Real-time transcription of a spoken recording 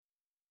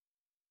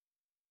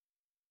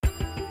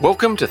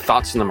Welcome to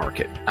Thoughts in the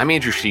Market. I'm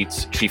Andrew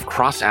Sheets, Chief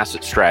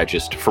Cross-Asset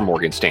Strategist for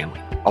Morgan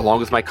Stanley. Along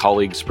with my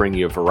colleagues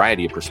bringing you a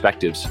variety of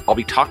perspectives, I'll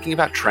be talking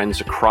about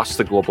trends across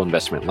the global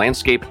investment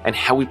landscape and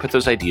how we put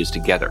those ideas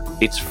together.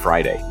 It's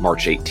Friday,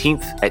 March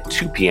 18th at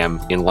 2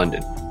 p.m. in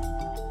London.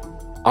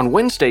 On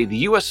Wednesday, the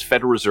U.S.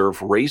 Federal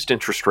Reserve raised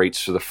interest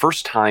rates for the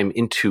first time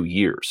in 2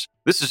 years.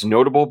 This is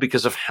notable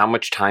because of how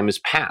much time has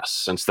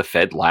passed since the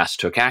Fed last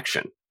took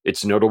action.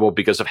 It's notable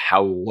because of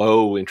how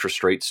low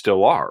interest rates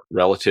still are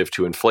relative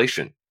to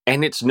inflation.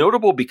 And it's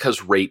notable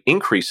because rate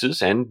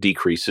increases and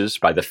decreases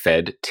by the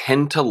Fed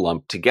tend to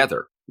lump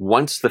together.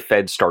 Once the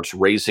Fed starts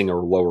raising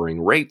or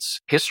lowering rates,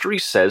 history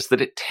says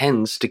that it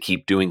tends to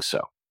keep doing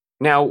so.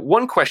 Now,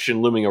 one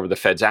question looming over the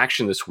Fed's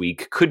action this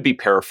week could be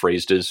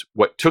paraphrased as,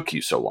 what took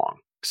you so long?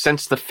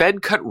 Since the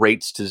Fed cut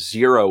rates to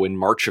zero in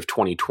March of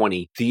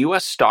 2020, the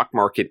U.S. stock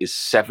market is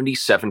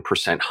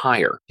 77%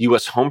 higher,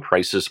 U.S. home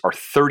prices are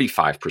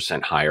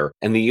 35% higher,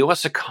 and the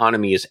U.S.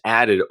 economy has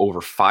added over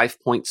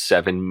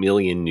 5.7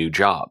 million new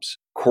jobs.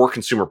 Core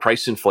consumer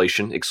price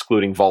inflation,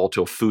 excluding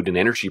volatile food and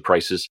energy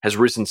prices, has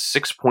risen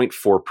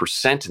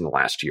 6.4% in the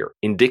last year,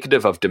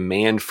 indicative of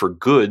demand for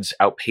goods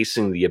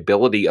outpacing the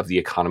ability of the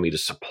economy to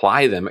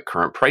supply them at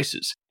current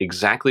prices,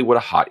 exactly what a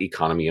hot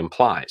economy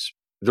implies.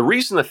 The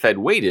reason the Fed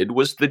waited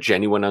was the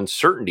genuine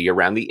uncertainty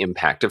around the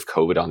impact of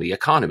COVID on the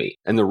economy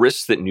and the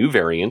risks that new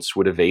variants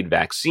would evade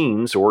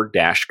vaccines or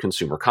dash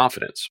consumer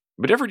confidence.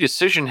 But every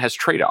decision has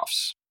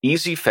trade-offs.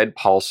 Easy Fed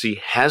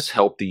policy has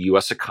helped the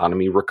U.S.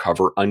 economy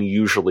recover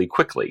unusually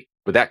quickly,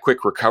 but that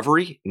quick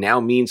recovery now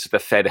means that the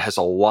Fed has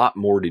a lot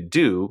more to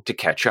do to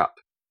catch up.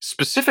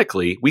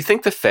 Specifically, we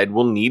think the Fed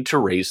will need to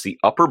raise the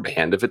upper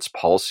band of its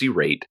policy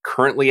rate,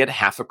 currently at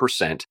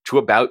 0.5%, to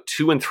about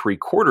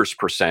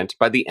 2.75%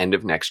 by the end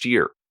of next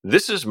year.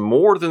 This is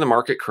more than the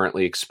market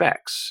currently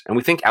expects, and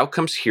we think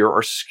outcomes here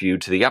are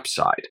skewed to the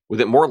upside,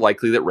 with it more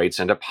likely that rates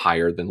end up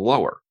higher than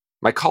lower.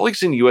 My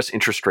colleagues in U.S.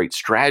 interest rate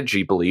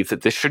strategy believe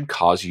that this should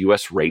cause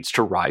U.S. rates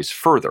to rise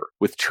further,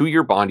 with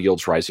 2-year bond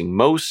yields rising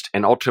most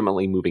and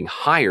ultimately moving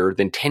higher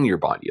than 10-year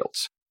bond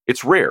yields.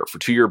 It's rare for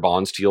 2-year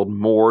bonds to yield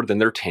more than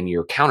their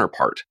 10-year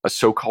counterpart, a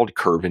so-called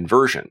curve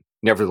inversion.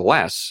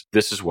 Nevertheless,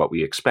 this is what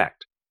we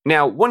expect.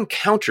 Now, one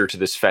counter to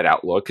this Fed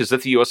outlook is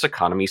that the U.S.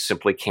 economy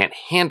simply can't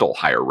handle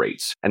higher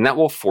rates, and that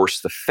will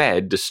force the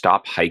Fed to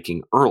stop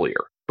hiking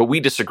earlier. But we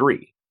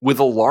disagree. With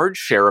a large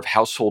share of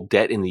household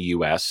debt in the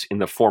U.S. in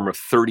the form of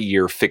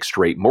 30-year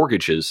fixed-rate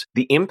mortgages,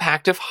 the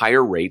impact of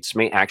higher rates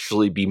may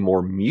actually be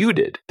more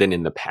muted than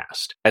in the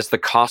past, as the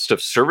cost of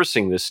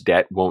servicing this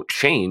debt won't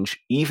change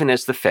even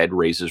as the Fed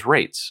raises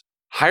rates.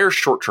 Higher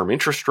short-term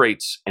interest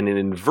rates and an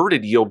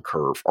inverted yield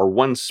curve are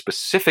one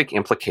specific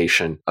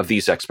implication of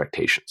these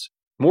expectations.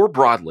 More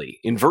broadly,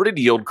 inverted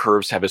yield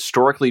curves have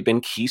historically been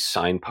key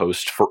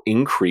signposts for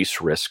increased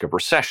risk of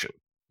recession.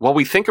 While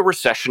we think a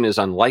recession is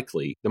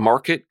unlikely, the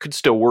market could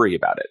still worry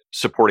about it,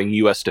 supporting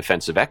U.S.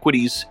 defensive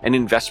equities and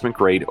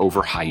investment-grade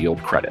over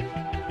high-yield credit.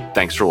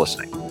 Thanks for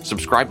listening.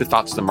 Subscribe to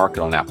Thoughts in the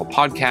Market on Apple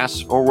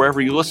Podcasts or wherever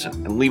you listen,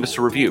 and leave us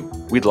a review.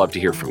 We'd love to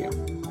hear from you.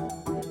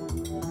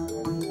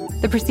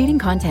 The preceding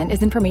content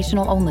is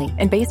informational only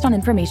and based on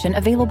information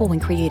available when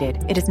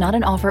created. It is not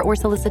an offer or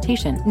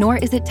solicitation, nor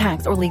is it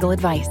tax or legal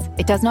advice.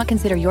 It does not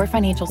consider your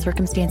financial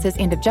circumstances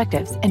and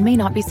objectives and may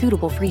not be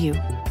suitable for you.